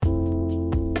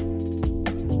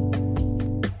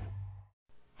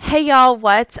Hey y'all,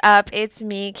 what's up? It's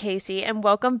me, Casey, and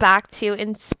welcome back to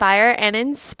Inspire and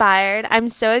Inspired. I'm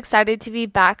so excited to be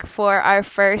back for our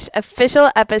first official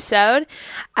episode.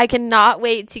 I cannot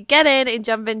wait to get in and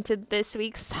jump into this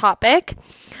week's topic.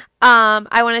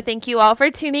 I want to thank you all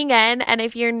for tuning in, and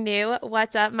if you're new,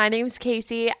 what's up? My name's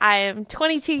Casey. I am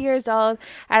 22 years old,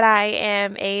 and I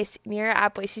am a senior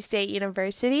at Boise State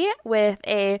University with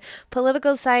a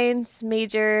political science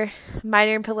major,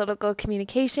 minor in political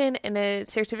communication, and a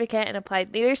certificate in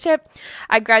applied leadership.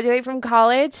 I graduate from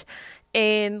college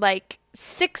in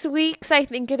 6 weeks, I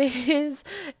think it is.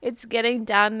 It's getting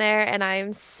down there, and I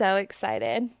am so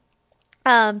excited.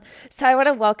 So I want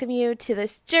to welcome you to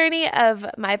this journey of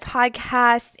my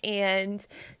podcast and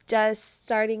just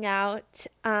starting out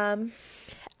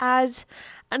as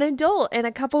an adult in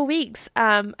a couple weeks.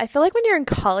 I feel like when you're in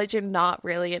college, you're not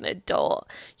really an adult.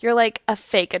 You're like a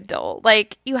fake adult.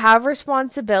 Like you have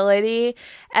responsibility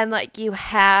and you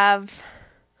have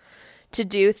to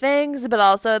do things, but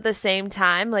also at the same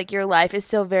time, your life is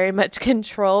still very much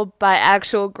controlled by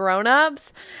actual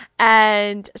grown-ups.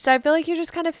 And so I feel like you're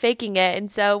just kind of faking it.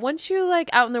 And so once you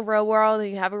out in the real world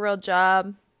and you have a real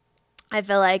job, I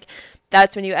feel like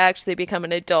that's when you actually become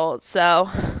an adult. So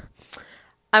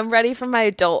I'm ready for my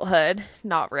adulthood.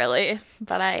 Not really,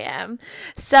 but I am.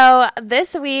 So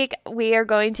this week we are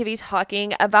going to be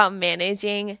talking about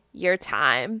managing your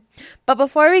time. But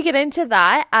before we get into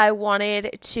that, I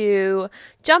wanted to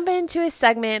jump into a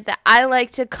segment that I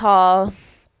like to call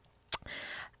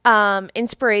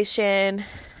inspiration.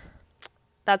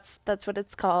 That's what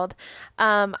it's called.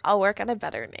 I'll work on a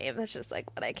better name. That's just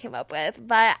what I came up with.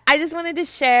 But I just wanted to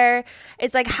share,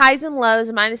 it's highs and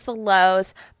lows minus the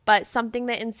lows, but something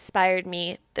that inspired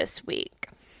me this week.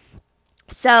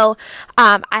 So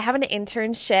I have an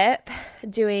internship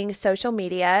doing social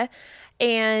media,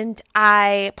 and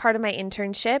part of my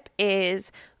internship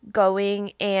is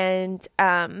going and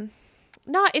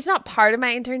it's not part of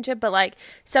my internship, but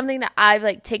something that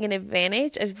I've taken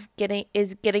advantage of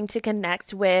getting to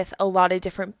connect with a lot of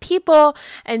different people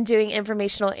and doing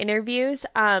informational interviews.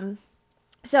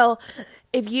 So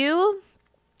if you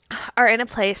are in a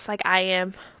place like I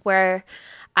am where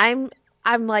I'm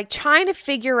trying to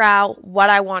figure out what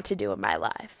I want to do in my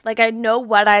life. I know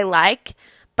what I like,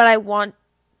 but I want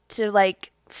to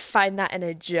find that in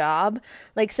a job.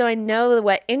 So I know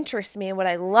what interests me and what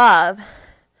I love,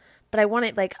 but I want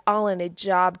it all in a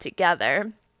job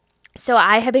together. So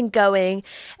I have been going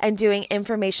and doing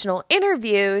informational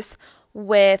interviews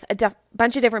with a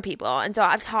bunch of different people. And so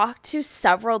I've talked to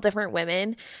several different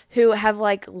women who have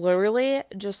literally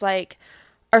just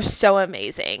are so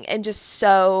amazing and just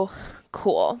so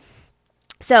cool.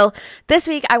 So this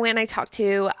week I went and I talked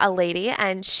to a lady,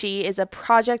 and she is a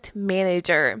project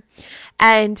manager,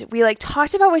 and we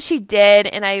talked about what she did,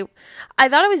 and I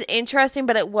thought it was interesting,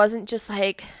 but it wasn't just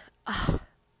oh,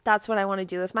 that's what I want to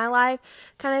do with my life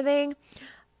kind of thing.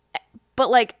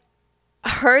 But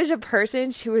her as a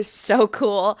person, she was so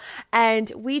cool.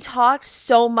 And we talked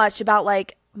so much about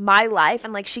my life,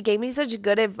 and she gave me such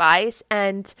good advice,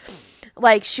 and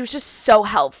she was just so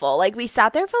helpful. We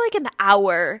sat there for an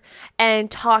hour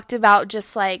and talked about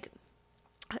just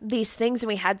these things, and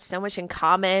we had so much in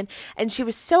common, and she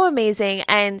was so amazing.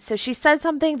 And so she said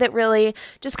something that really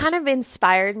just kind of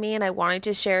inspired me, and I wanted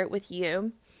to share it with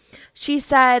you. She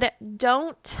said,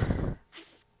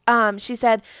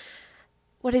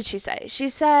 what did she say? She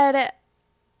said,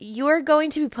 you are going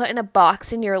to be put in a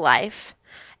box in your life,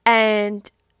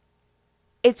 and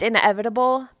it's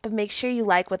inevitable, but make sure you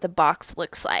like what the box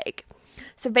looks like.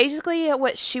 So basically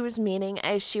what she was meaning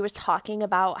is she was talking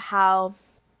about how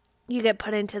you get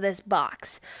put into this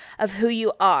box of who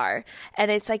you are, and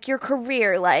it's your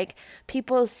career.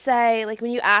 People say,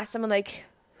 when you ask someone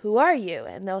who are you?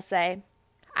 And they'll say,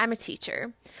 I'm a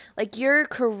teacher. Your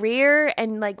career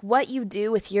and what you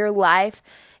do with your life,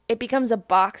 it becomes a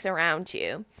box around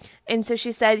you. And so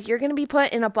she said, you're going to be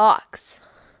put in a box,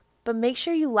 but make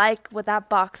sure you like what that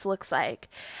box looks like.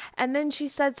 And then she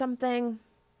said something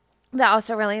that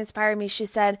also really inspired me. She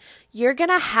said, you're going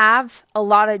to have a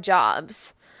lot of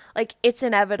jobs. It's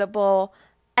inevitable.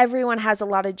 Everyone has a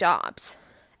lot of jobs.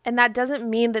 And that doesn't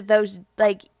mean that those,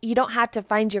 you don't have to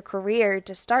find your career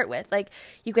to start with.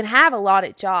 You can have a lot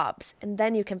of jobs, and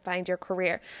then you can find your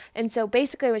career. And so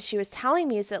basically what she was telling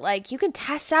me is that, you can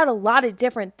test out a lot of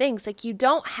different things. You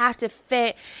don't have to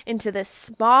fit into this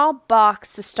small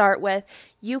box to start with.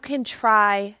 You can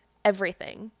try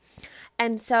everything.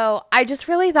 And so I just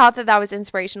really thought that was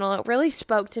inspirational. It really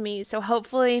spoke to me. So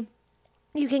hopefully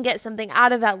you can get something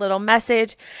out of that little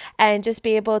message and just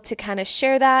be able to kind of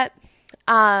share that.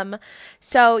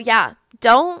 So yeah,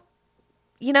 don't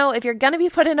if you're going to be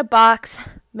put in a box,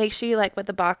 make sure you like what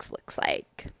the box looks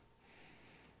like.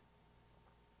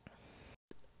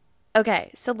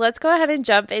 Okay, so let's go ahead and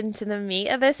jump into the meat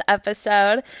of this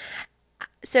episode.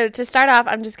 So to start off,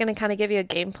 I'm just going to kind of give you a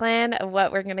game plan of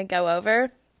what we're going to go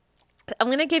over. I'm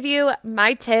going to give you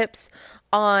my tips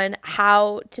on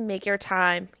how to make your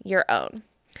time your own.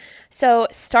 So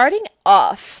starting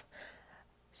off,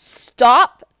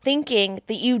 stop thinking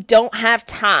that you don't have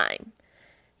time.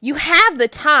 You have the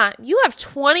time. You have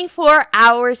 24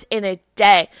 hours in a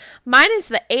day. Minus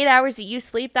the 8 hours that you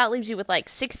sleep, that leaves you with like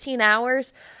 16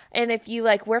 hours. And if you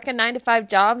like work a 9-to-5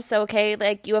 job, so okay,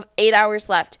 like you have 8 hours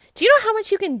left. Do you know how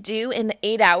much you can do in the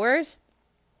 8 hours?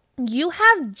 You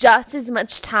have just as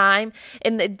much time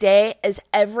in the day as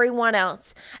everyone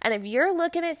else. And if you're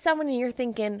looking at someone and you're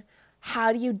thinking,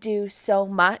 how do you do so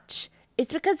much?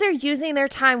 It's because they're using their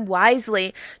time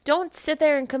wisely. Don't sit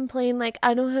there and complain like,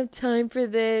 I don't have time for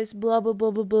this, blah, blah,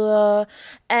 blah, blah, blah,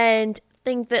 and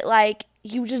think that like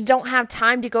you just don't have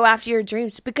time to go after your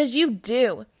dreams, because you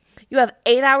do. You have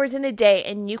 8 hours in a day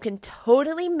and you can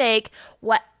totally make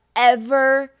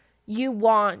whatever you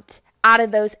want out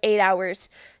of those 8 hours.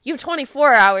 You have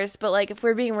 24 hours, but like if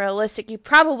we're being realistic, you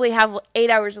probably have 8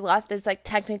 hours left that's like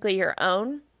technically your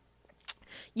own.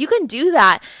 You can do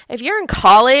that. If you're in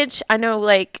college, I know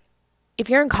like if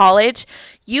you're in college,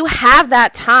 you have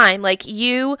that time. Like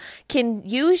you can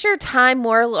use your time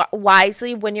more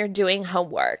wisely when you're doing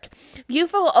homework. If you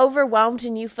feel overwhelmed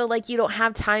and you feel like you don't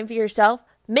have time for yourself,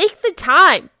 make the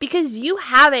time, because you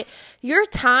have it. Your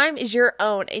time is your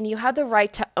own and you have the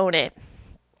right to own it.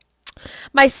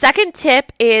 My second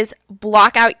tip is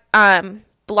block out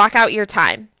your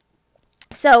time.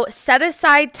 So set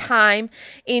aside time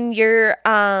in your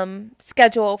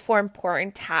schedule for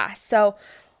important tasks. So,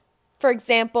 for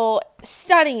example,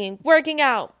 studying, working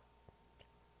out,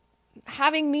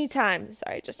 having me time.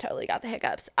 Sorry, I just totally got the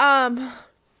hiccups.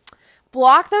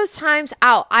 Block those times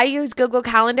out. I use Google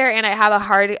Calendar and I have a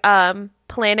hard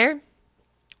planner.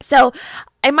 So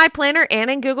in my planner and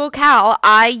in Google Cal,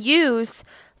 I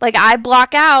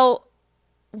block out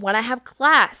when I have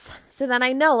class. So then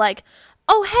I know like,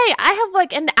 oh, hey, I have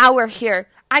like an hour here.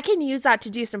 I can use that to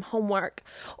do some homework.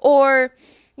 Or,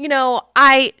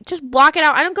 I just block it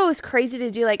out. I don't go as crazy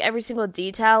to do like every single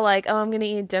detail. Like, oh, I'm going to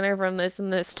eat dinner from this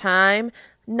and this time.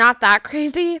 Not that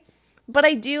crazy. But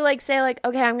I do like say like,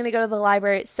 okay, I'm going to go to the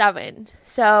library at 7.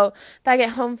 So if I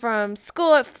get home from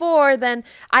school at 4, then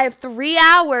I have 3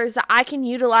 hours that I can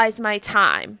utilize my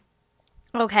time.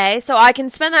 Okay, so I can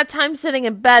spend that time sitting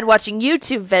in bed watching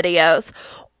YouTube videos,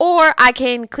 or I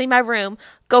can clean my room,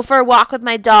 go for a walk with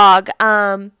my dog,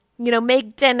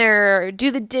 make dinner,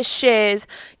 do the dishes.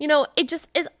 It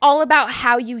just is all about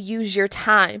how you use your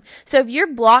time. So if you're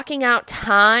blocking out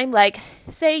time, like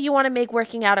say you want to make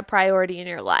working out a priority in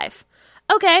your life.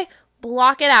 Okay,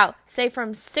 block it out. Say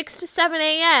from 6 to 7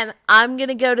 a.m., I'm going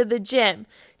to go to the gym.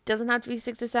 Doesn't have to be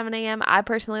 6 to 7 a.m. I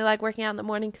personally like working out in the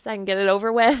morning because I can get it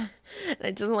over with. And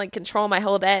it doesn't like control my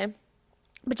whole day.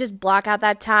 But just block out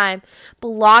that time.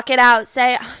 Block it out.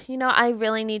 Say, I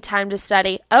really need time to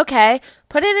study. Okay,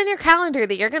 put it in your calendar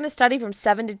that you're going to study from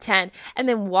 7 to 10. And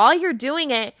then while you're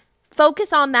doing it,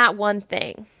 focus on that one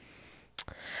thing.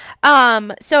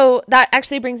 So that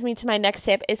actually brings me to my next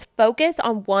tip is focus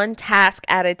on one task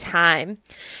at a time.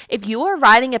 If you are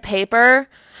writing a paper,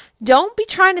 don't be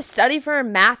trying to study for a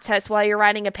math test while you're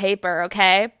writing a paper,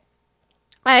 okay?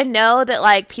 I know that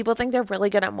like people think they're really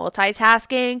good at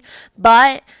multitasking,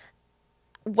 but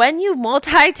when you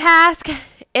multitask,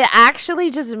 it actually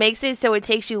just makes it so it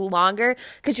takes you longer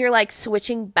because you're like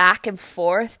switching back and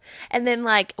forth. And then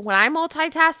like when I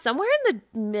multitask, somewhere in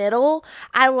the middle,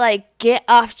 I like get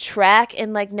off track,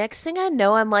 and like next thing I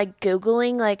know, I'm like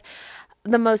Googling like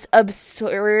the most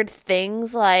absurd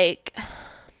things, like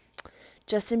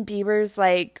Justin Bieber's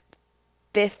like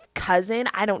 5th cousin.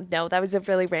 I don't know. That was a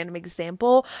really random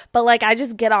example. But like I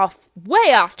just get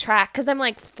way off track because I'm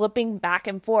like flipping back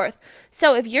and forth.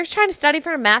 So if you're trying to study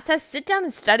for a math test, sit down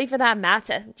and study for that math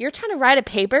test. If you're trying to write a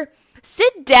paper,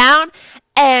 sit down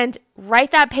and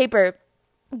write that paper.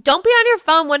 Don't be on your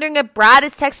phone wondering if Brad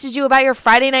has texted you about your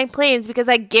Friday night plans, because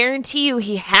I guarantee you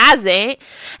he hasn't.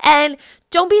 And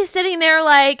don't be sitting there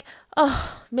like,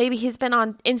 oh, maybe he's been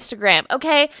on Instagram.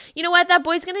 Okay, you know what? That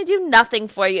boy's going to do nothing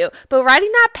for you. But writing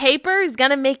that paper is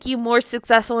going to make you more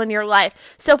successful in your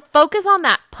life. So focus on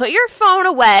that. Put your phone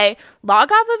away. Log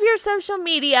off of your social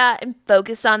media and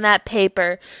focus on that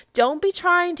paper. Don't be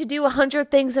trying to do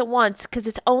 100 things at once, because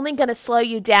it's only going to slow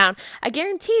you down. I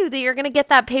guarantee you that you're going to get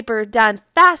that paper done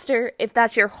faster if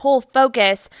that's your whole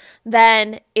focus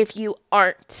than if you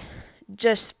aren't.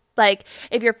 Just like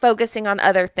if you're focusing on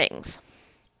other things.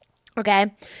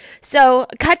 Okay. So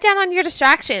cut down on your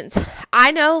distractions.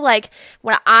 I know, like,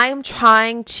 when I'm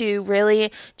trying to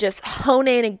really just hone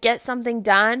in and get something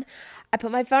done, I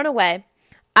put my phone away.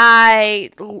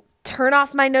 Turn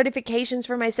off my notifications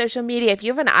for my social media. If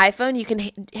you have an iPhone, you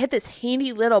can hit this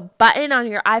handy little button on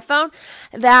your iPhone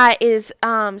that is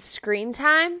screen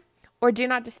time or do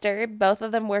not disturb. Both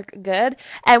of them work good.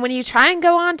 And when you try and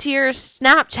go on to your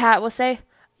Snapchat, we'll say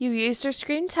you used your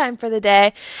screen time for the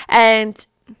day, and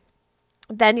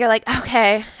then you're like,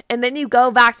 okay, and then you go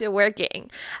back to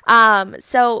working.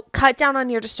 So cut down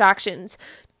on your distractions.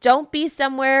 Don't be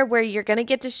somewhere where you're going to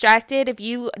get distracted. If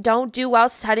you don't do well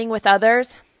studying with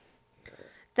others,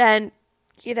 then,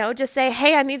 just say,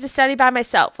 hey, I need to study by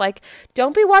myself. Like,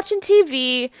 don't be watching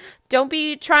TV. Don't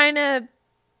be trying to,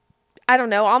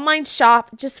 online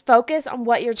shop. Just focus on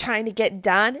what you're trying to get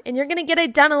done, and you're going to get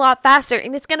it done a lot faster,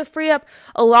 and it's going to free up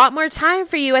a lot more time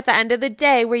for you at the end of the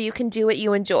day where you can do what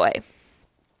you enjoy.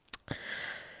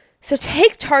 So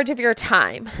take charge of your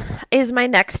time is my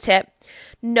next tip.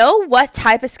 Know what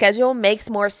type of schedule makes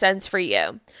more sense for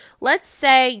you. Let's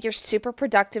say you're super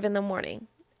productive in the morning.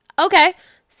 Okay,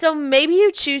 so maybe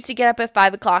you choose to get up at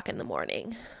 5 o'clock in the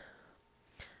morning.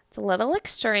 It's a little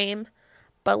extreme,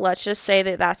 but let's just say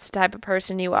that that's the type of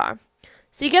person you are.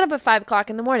 So you get up at 5 o'clock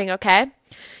in the morning, okay?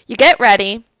 You get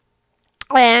ready,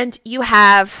 and you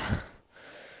have,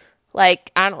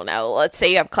 let's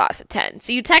say you have class at 10.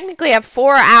 So you technically have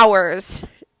 4 hours,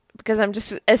 because I'm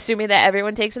just assuming that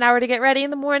everyone takes an hour to get ready in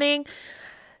the morning.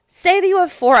 Say that you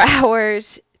have 4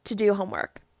 hours to do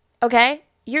homework, okay?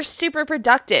 You're super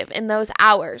productive in those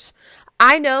hours.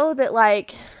 I know that,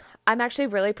 I'm actually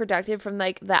really productive from,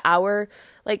 the hour,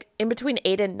 in between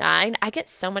 8 and 9. I get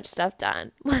so much stuff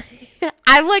done.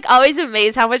 I'm, always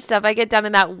amazed how much stuff I get done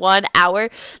in that 1 hour.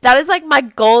 That is, my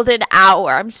golden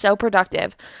hour. I'm so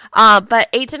productive. But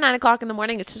 8 to 9 o'clock in the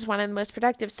morning is just one of the most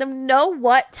productive. So know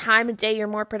what time of day you're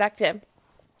more productive.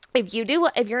 If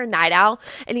you're a night owl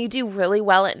and you do really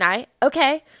well at night,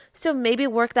 okay, so maybe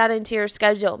work that into your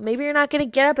schedule. Maybe you're not going to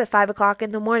get up at 5 o'clock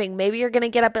in the morning. Maybe you're going to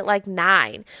get up at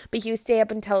 9, but you stay up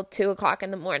until 2 o'clock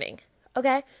in the morning,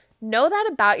 okay? Know that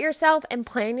about yourself and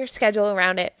plan your schedule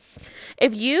around it.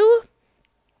 If you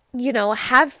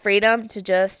have freedom to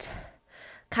just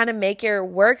kind of make your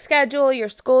work schedule, your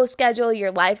school schedule,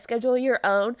 your life schedule your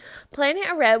own, plan it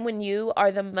around when you are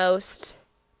the most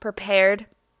prepared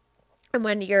and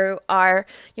when you are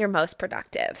your most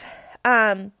productive.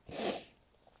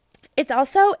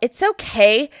 It's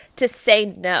okay to say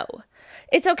no.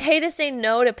 It's okay to say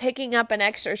no to picking up an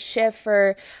extra shift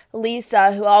for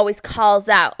Lisa, who always calls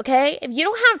out, okay? If you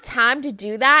don't have time to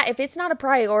do that, if it's not a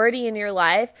priority in your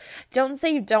life, don't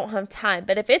say you don't have time.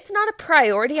 But if it's not a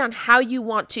priority on how you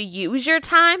want to use your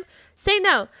time, say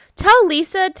no. Tell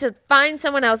Lisa to find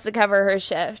someone else to cover her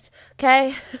shift,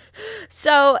 okay?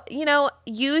 So,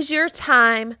 use your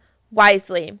time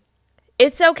wisely.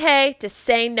 It's okay to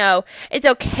say no. It's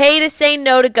okay to say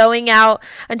no to going out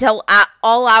until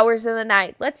all hours of the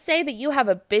night. Let's say that you have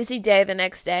a busy day the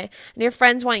next day and your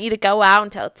friends want you to go out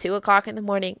until 2 o'clock in the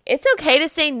morning. It's okay to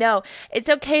say no.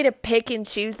 It's okay to pick and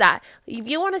choose that. If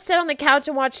you want to sit on the couch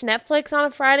and watch Netflix on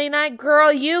a Friday night,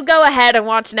 girl, you go ahead and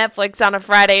watch Netflix on a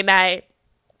Friday night.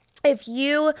 If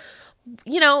you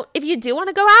do want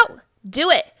to go out,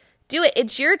 do it. Do it.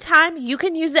 It's your time. You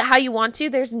can use it how you want to.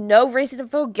 There's no reason to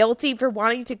feel guilty for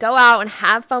wanting to go out and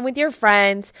have fun with your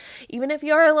friends. Even if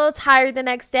you're a little tired the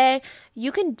next day,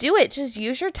 you can do it. Just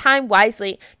use your time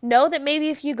wisely. Know that maybe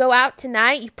if you go out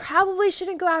tonight, you probably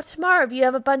shouldn't go out tomorrow if you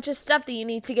have a bunch of stuff that you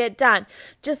need to get done.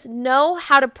 Just know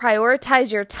how to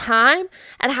prioritize your time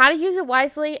and how to use it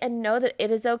wisely, and know that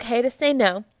it is okay to say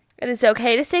no. It is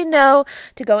okay to say no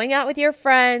to going out with your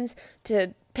friends,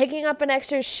 to picking up an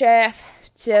extra shift,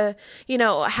 to,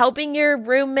 helping your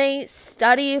roommate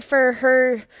study for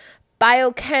her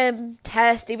biochem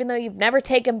test, even though you've never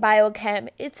taken biochem.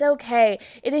 It's okay.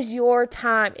 It is your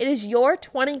time. It is your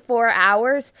 24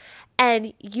 hours,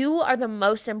 and you are the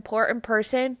most important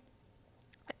person,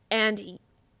 and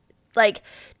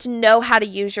to know how to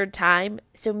use your time.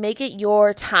 So make it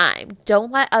your time.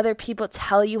 Don't let other people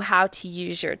tell you how to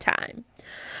use your time.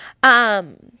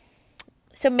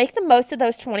 So make the most of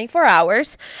those 24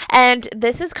 hours. And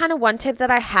this is kind of one tip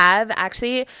that I have.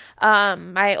 Actually,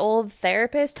 my old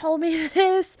therapist told me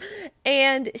this.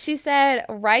 And she said,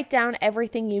 write down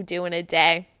everything you do in a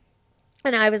day.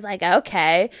 And I was like,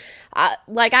 okay.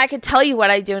 I could tell you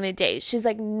what I do in a day. She's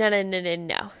like,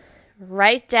 no.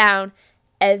 Write down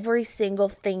every single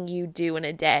thing you do in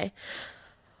a day.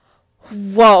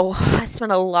 Whoa. I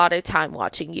spent a lot of time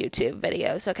watching YouTube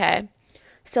videos, okay?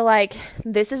 So,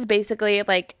 this is basically,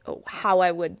 how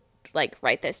I would like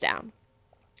write this down.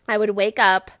 I would wake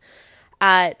up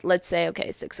at, let's say,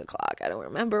 6 o'clock. I don't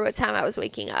remember what time I was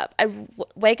waking up. I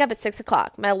wake up at 6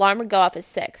 o'clock. My alarm would go off at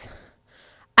 6.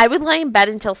 I would lay in bed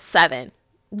until 7,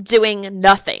 doing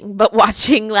nothing but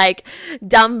watching like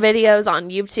dumb videos on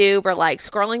YouTube or like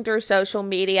scrolling through social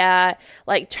media,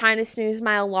 like trying to snooze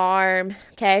my alarm.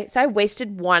 Okay. So I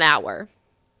wasted 1 hour.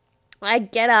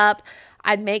 I'd get up,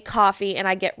 I'd make coffee, and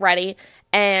I'd get ready.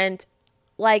 And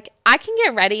like, I can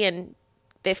get ready in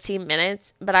 15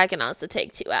 minutes, but I can also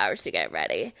take 2 hours to get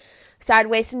ready. So I'd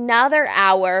waste another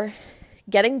hour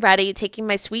getting ready, taking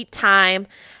my sweet time.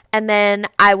 And then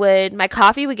my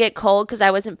coffee would get cold because I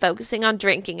wasn't focusing on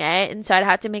drinking it. And so I'd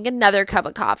have to make another cup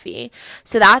of coffee.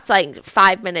 So that's like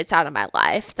 5 minutes out of my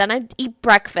life. Then I'd eat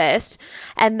breakfast.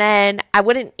 And then I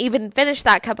wouldn't even finish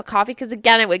that cup of coffee because,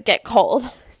 again, it would get cold.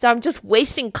 So I'm just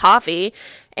wasting coffee.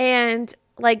 And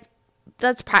like,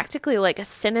 that's practically like a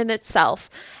sin in itself.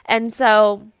 And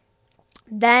so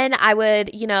then I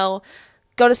would,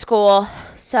 go to school.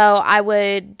 So I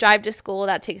would drive to school.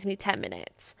 That takes me 10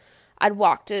 minutes. I'd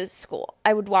walk to school.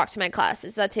 I would walk to my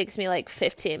classes. That takes me like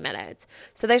 15 minutes.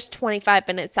 So there's 25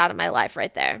 minutes out of my life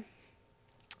right there.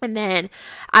 And then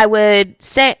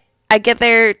I'd get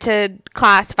there to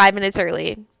class 5 minutes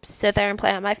early, sit there and play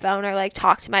on my phone or like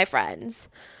talk to my friends.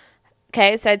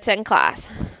 Okay, so I'd sit in class.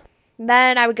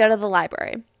 Then I would go to the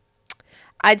library.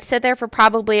 I'd sit there for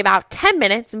probably about 10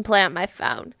 minutes and play on my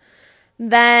phone.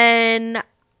 And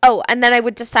then I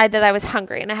would decide that I was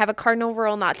hungry. And I have a cardinal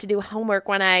rule not to do homework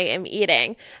when I am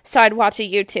eating. So I'd watch a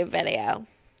YouTube video.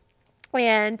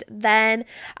 And then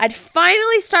I'd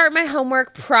finally start my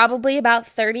homework probably about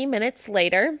 30 minutes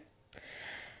later.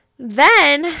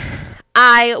 Then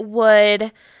I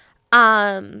would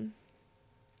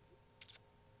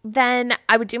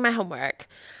do my homework.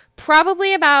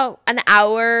 Probably about an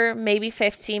hour, maybe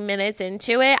 15 minutes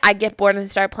into it, I get bored and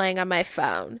start playing on my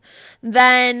phone.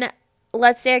 Then,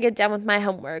 let's say I get done with my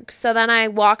homework. So then I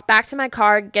walk back to my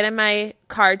car, get in my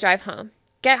car, drive home.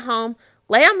 Get home,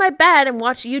 lay on my bed, and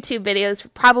watch YouTube videos for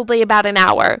probably about an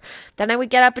hour. Then I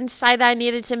would get up and decide that I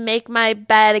needed to make my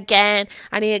bed again.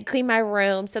 I needed to clean my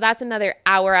room. So that's another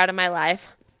hour out of my life.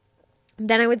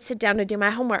 Then I would sit down to do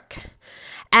my homework.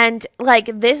 And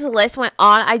like this list went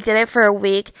on. I did it for a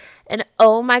week. And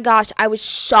oh my gosh, I was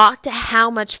shocked at how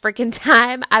much freaking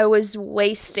time I was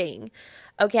wasting.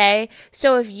 Okay?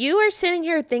 So if you are sitting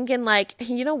here thinking like,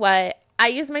 you know what? I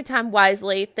use my time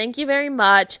wisely. Thank you very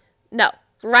much. No.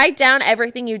 Write down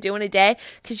everything you do in a day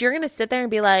because you're going to sit there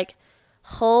and be like,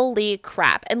 holy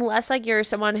crap. Unless like you're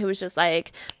someone who is just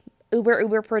like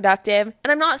uber productive.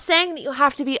 And I'm not saying that you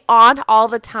have to be on all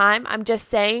the time. I'm just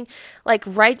saying like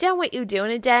write down what you do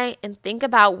in a day and think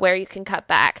about where you can cut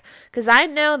back. Because I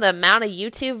know the amount of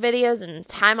YouTube videos and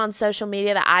time on social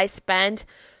media that I spend,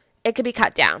 it could be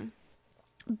cut down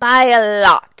by a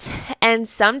lot. And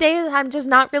some days I'm just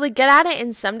not really good at it.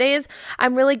 And some days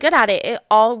I'm really good at it. It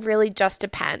all really just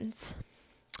depends.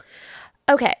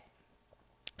 Okay.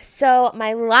 So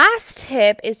my last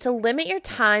tip is to limit your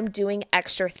time doing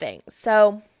extra things.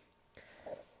 So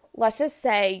let's just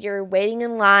say you're waiting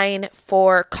in line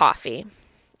for coffee.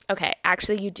 Okay,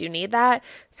 actually you do need that.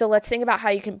 So let's think about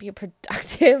how you can be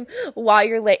productive while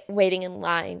you're waiting in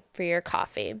line for your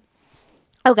coffee.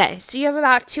 Okay, so you have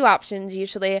about 2 options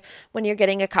usually when you're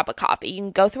getting a cup of coffee. You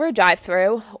can go through a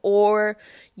drive-thru or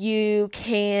you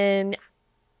can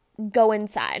go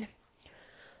inside.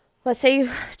 Let's say you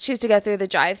choose to go through the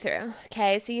drive-thru.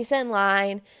 Okay, so you sit in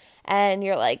line and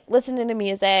you're like listening to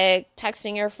music,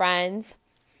 texting your friends,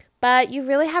 but you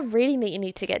really have reading that you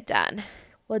need to get done.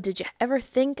 Well, did you ever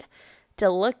think to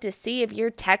look to see if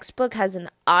your textbook has an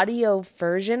audio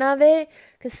version of it?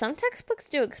 Because some textbooks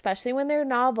do, especially when they're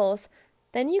novels.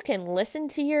 Then you can listen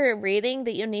to your reading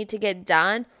that you need to get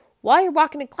done while you're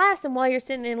walking to class and while you're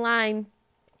sitting in line,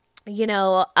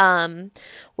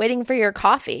 waiting for your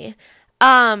coffee.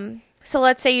 So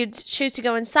let's say you choose to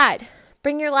go inside.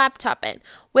 Bring your laptop in.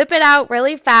 Whip it out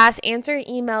really fast. Answer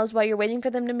emails while you're waiting for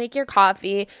them to make your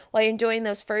coffee, while you're enjoying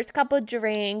those first couple of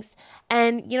drinks,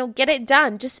 and, get it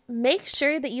done. Just make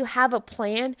sure that you have a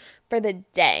plan for the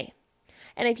day.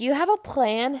 And if you have a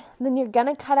plan, then you're going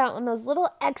to cut out on those little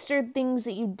extra things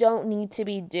that you don't need to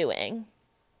be doing.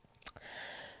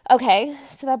 Okay,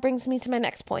 so that brings me to my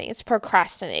next point. It's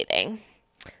procrastinating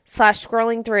 /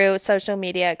 scrolling through social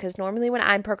media, because normally when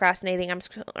I'm procrastinating, I'm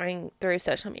scrolling through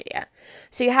social media.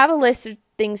 So you have a list of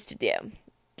things to do.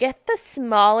 Get the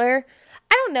smaller,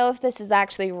 I don't know if this is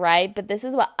actually right, but this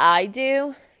is what I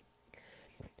do.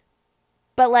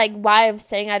 But like why I'm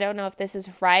saying I don't know if this is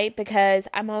right, because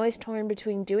I'm always torn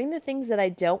between doing the things that I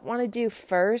don't want to do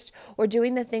first or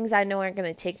doing the things I know are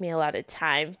going to take me a lot of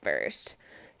time first.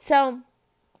 So,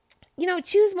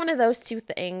 choose one of those two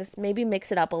things, maybe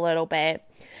mix it up a little bit.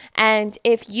 And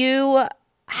if you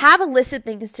have a list of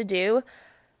things to do,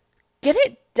 get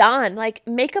it done. Like,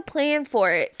 make a plan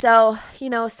for it. So,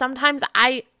 sometimes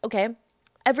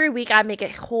every week I make a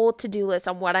whole to-do list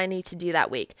on what I need to do that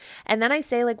week. And then I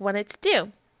say, like, when it's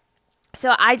due.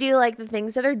 So I do, like, the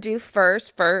things that are due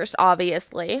first,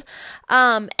 obviously.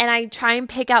 And I try and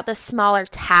pick out the smaller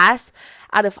tasks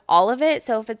out of all of it.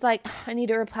 So if it's like, I need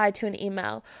to reply to an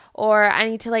email, or I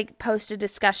need to, like, post a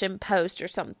discussion post or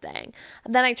something,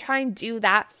 and then I try and do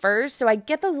that first. So I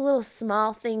get those little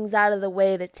small things out of the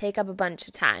way that take up a bunch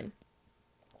of time.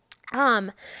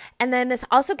 And then this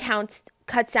also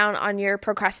cuts down on your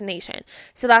procrastination.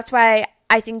 So that's why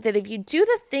I think that if you do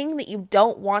the thing that you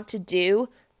don't want to do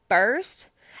first,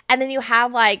 and then you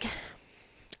have, like,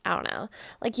 I don't know,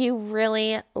 like, you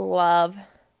really love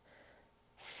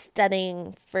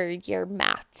studying for your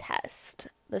math test.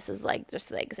 This is, like, just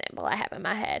the example I have in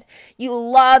my head. You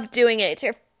love doing it. It's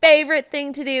your favorite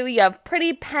thing to do. You have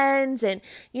pretty pens, and,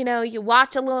 you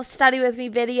watch a little study with me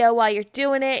video while you're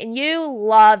doing it, and you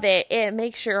love it. It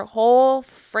makes your whole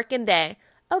freaking day.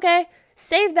 Okay,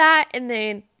 save that, and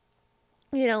then,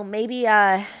 maybe,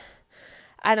 I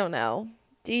don't know,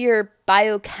 do your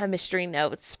biochemistry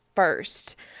notes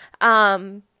first,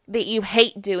 that you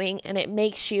hate doing, and it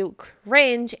makes you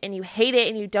cringe, and you hate it,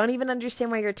 and you don't even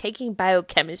understand why you're taking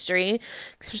biochemistry,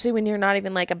 especially when you're not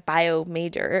even, like, a bio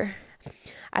major.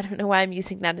 I don't know why I'm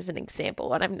using that as an example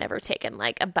when I've never taken,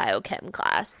 like, a biochem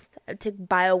class. I took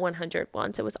Bio 100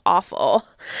 once. It was awful.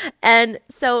 And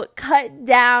so cut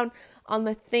down on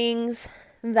the things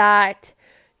that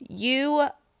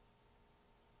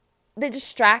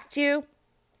distract you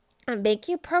and make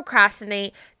you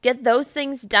procrastinate. Get those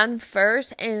things done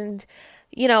first. And,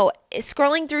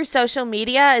 scrolling through social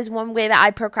media is one way that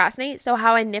I procrastinate. So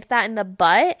how I nip that in the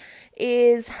butt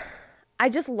is I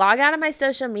just log out of my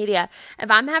social media. If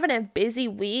I'm having a busy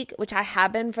week, which I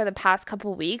have been for the past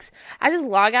couple weeks, I just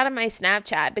log out of my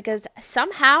Snapchat, because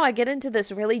somehow I get into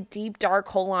this really deep, dark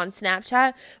hole on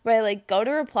Snapchat where I, like, go to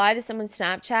reply to someone's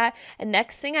Snapchat, and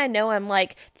next thing I know, I'm,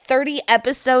 like, 30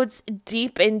 episodes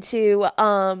deep into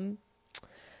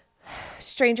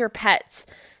Stranger Pets,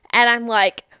 and I'm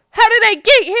like, how did I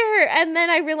get here? And then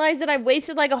I realized that I've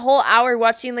wasted, like, a whole hour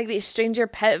watching, like, these Stranger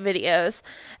Pet videos.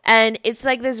 And it's,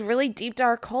 like, this really deep,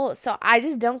 dark hole. So I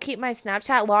just don't keep my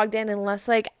Snapchat logged in unless,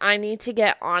 like, I need to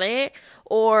get on it,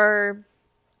 or,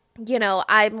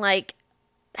 I'm, like,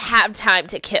 have time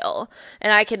to kill.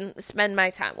 And I can spend my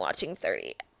time watching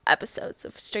 30 episodes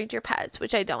of Stranger Pets,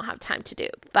 which I don't have time to do.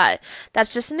 But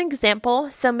that's just an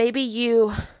example. So maybe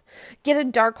you get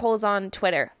in dark holes on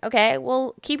Twitter. Okay,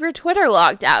 well, keep your Twitter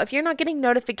logged out. If you're not getting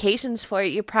notifications for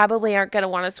it, you probably aren't going to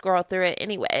want to scroll through it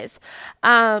anyways.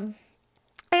 And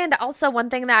also one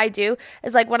thing that I do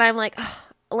is, like, when I'm like, oh,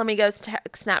 let me go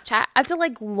Snapchat, I have to,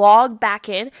 like, log back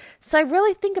in. So I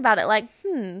really think about it, like,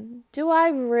 do I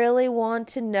really want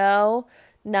to know?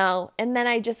 No. And then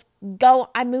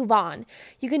I move on.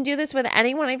 You can do this with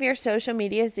any one of your social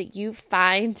medias that you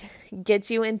find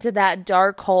gets you into that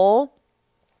dark hole.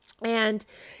 And,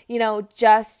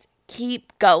 just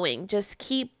keep going. Just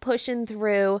keep pushing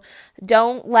through.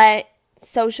 Don't let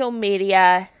social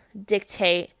media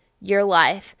dictate your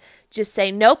life. Just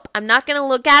say, nope, I'm not going to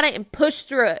look at it, and push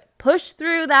through it. Push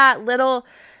through that little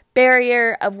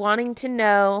barrier of wanting to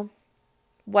know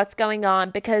what's going on,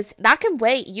 because that can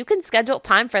wait. You can schedule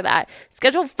time for that.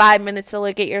 Schedule 5 minutes to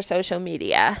look at your social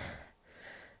media.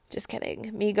 Just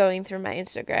kidding. Me going through my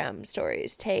Instagram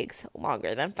stories takes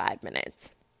longer than 5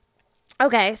 minutes.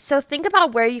 Okay, so think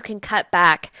about where you can cut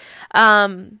back.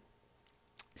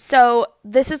 So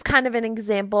this is kind of an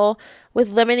example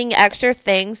with limiting extra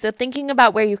things. So thinking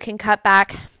about where you can cut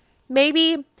back.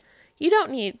 Maybe you don't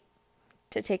need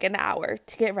to take an hour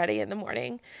to get ready in the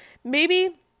morning.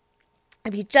 Maybe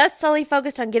if you just solely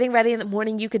focused on getting ready in the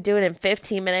morning, you could do it in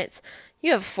 15 minutes.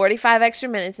 You have 45 extra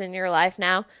minutes in your life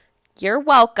now. You're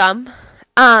welcome.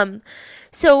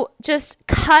 So just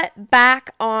cut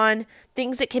back on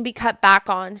things that can be cut back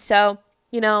on. So,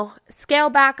 scale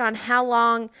back on how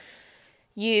long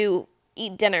you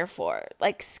eat dinner for.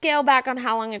 Like, scale back on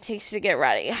how long it takes you to get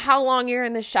ready, how long you're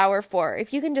in the shower for.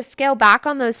 If you can just scale back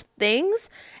on those things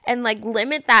and, like,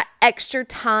 limit that extra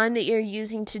time that you're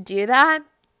using to do that,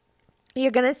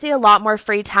 you're going to see a lot more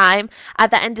free time at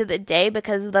the end of the day,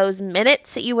 because those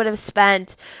minutes that you would have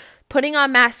spent putting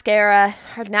on mascara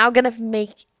are now going to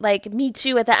meet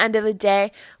you at the end of the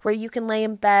day, where you can lay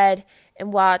in bed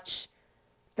and watch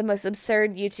the most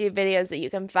absurd YouTube videos that you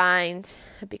can find,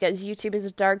 because YouTube is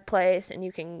a dark place and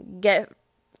you can get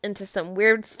into some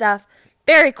weird stuff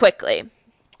very quickly.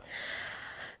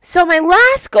 So my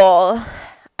last goal,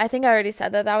 I think I already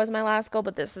said that was my last goal,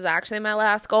 but this is actually my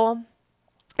last goal,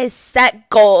 is set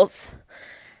goals.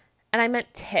 And I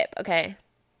meant tip, okay?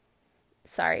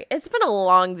 Sorry. It's been a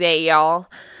long day, y'all.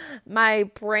 My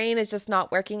brain is just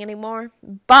not working anymore.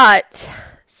 But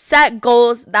set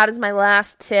goals, that is my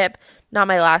last tip. Not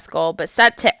my last goal, but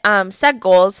set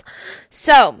goals.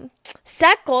 So,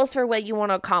 set goals for what you want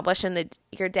to accomplish in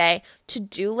your day.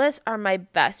 To-do lists are my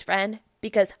best friend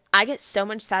because I get so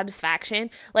much satisfaction.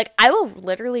 Like, I will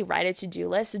literally write a to-do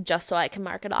list just so I can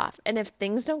mark it off. And if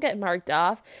things don't get marked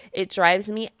off, it drives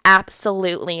me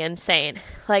absolutely insane.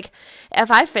 Like, if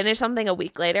I finish something a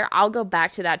week later, I'll go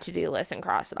back to that to-do list and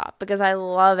cross it off because I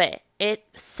love it. It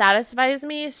satisfies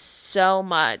me so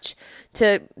much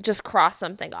to just cross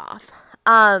something off.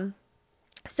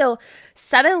 So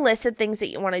set a list of things that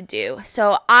you want to do.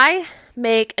 So I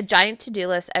make a giant to-do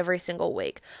list every single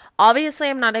week. Obviously,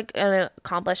 I'm not going to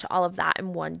accomplish all of that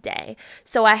in one day.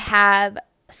 So I have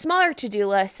smaller to-do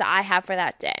lists that I have for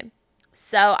that day.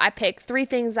 So I pick 3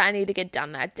 things that I need to get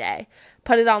done that day,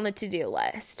 put it on the to-do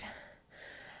list.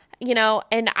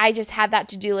 And I just have that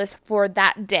to-do list for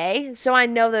that day. So I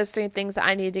know those 3 things that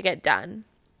I need to get done.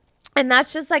 And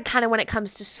that's just like kind of when it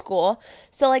comes to school.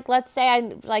 So like, let's say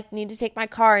I need to take my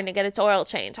car in to get its oil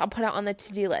change. I'll put it on the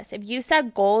to-do list. If you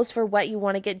set goals for what you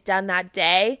want to get done that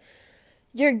day,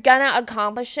 you're gonna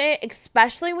accomplish it,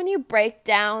 especially when you break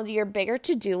down your bigger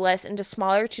to-do list into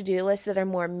smaller to-do lists that are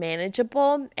more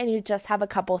manageable and you just have a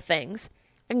couple things.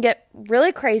 And get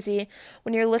really crazy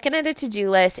when you're looking at a to-do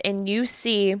list and you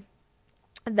see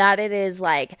that it is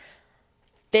like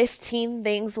 15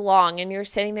 things long and you're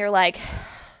sitting there like,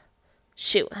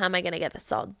 shoot, how am I going to get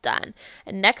this all done?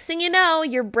 And next thing you know,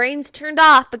 your brain's turned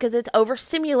off because it's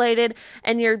overstimulated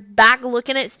and you're back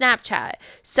looking at Snapchat.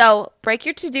 So break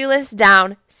your to-do list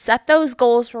down, set those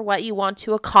goals for what you want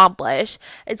to accomplish.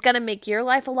 It's going to make your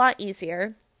life a lot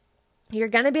easier. You're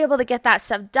going to be able to get that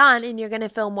stuff done and you're going to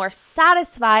feel more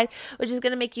satisfied, which is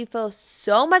going to make you feel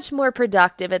so much more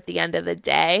productive at the end of the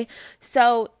day.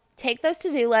 So take those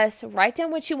to-do lists, write down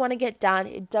what you want to get done.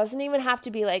 It doesn't even have to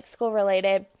be like school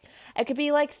related. It could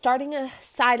be like starting a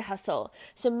side hustle.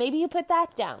 So maybe you put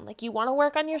that down. Like you want to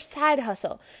work on your side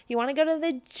hustle. You want to go to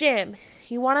the gym.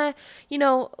 You want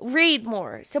to, read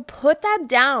more. So put that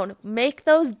down. Make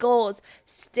those goals.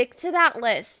 Stick to that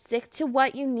list. Stick to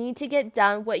what you need to get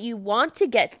done, what you want to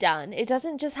get done. It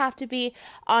doesn't just have to be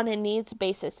on a needs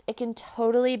basis. It can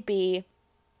totally be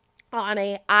on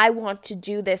a I want to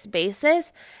do this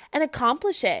basis and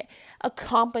accomplish it.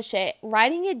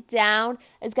 Writing it down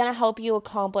is going to help you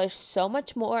accomplish so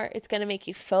much more. It's going to make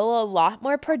you feel a lot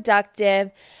more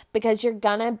productive because you're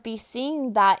going to be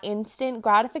seeing that instant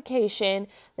gratification,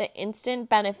 the instant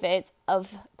benefits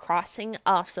of crossing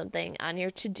off something on your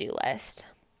to-do list.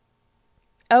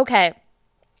 Okay,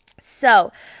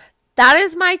 so that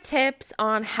is my tips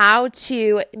on how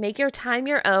to make your time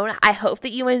your own. I hope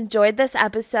that you enjoyed this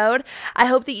episode. I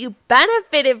hope that you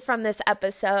benefited from this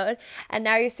episode. And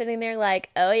now you're sitting there like,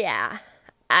 oh yeah,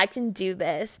 I can do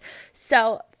this.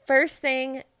 So first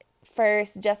thing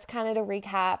first, just kind of to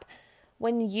recap,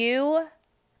 when you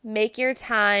make your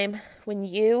time, when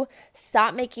you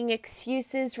stop making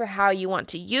excuses for how you want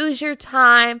to use your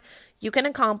time, you can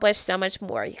accomplish so much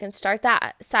more. You can start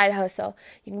that side hustle.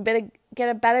 You can get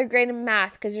a better grade in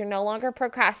math because you're no longer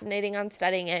procrastinating on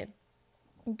studying it.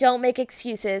 Don't make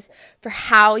excuses for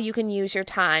how you can use your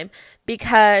time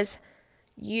because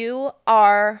you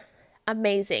are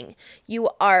amazing. You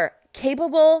are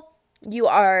capable. You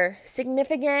are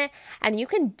significant and you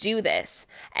can do this.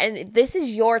 And this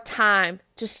is your time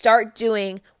to start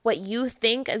doing what you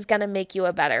think is going to make you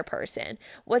a better person.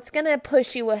 What's going to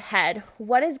push you ahead?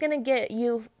 What is going to get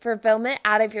you fulfillment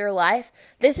out of your life?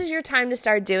 This is your time to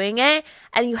start doing it.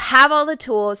 And you have all the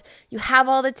tools. You have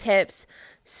all the tips.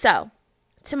 So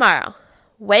tomorrow,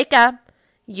 wake up,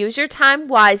 use your time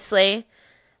wisely,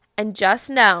 and just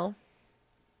know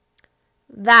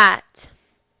that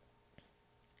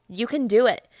you can do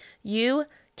it. You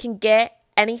can get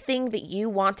anything that you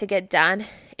want to get done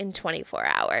in 24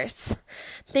 hours.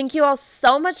 Thank you all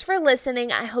so much for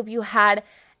listening. I hope you had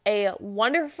a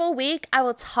wonderful week. I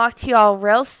will talk to you all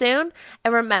real soon.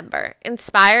 And remember,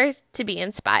 inspired to be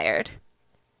inspired.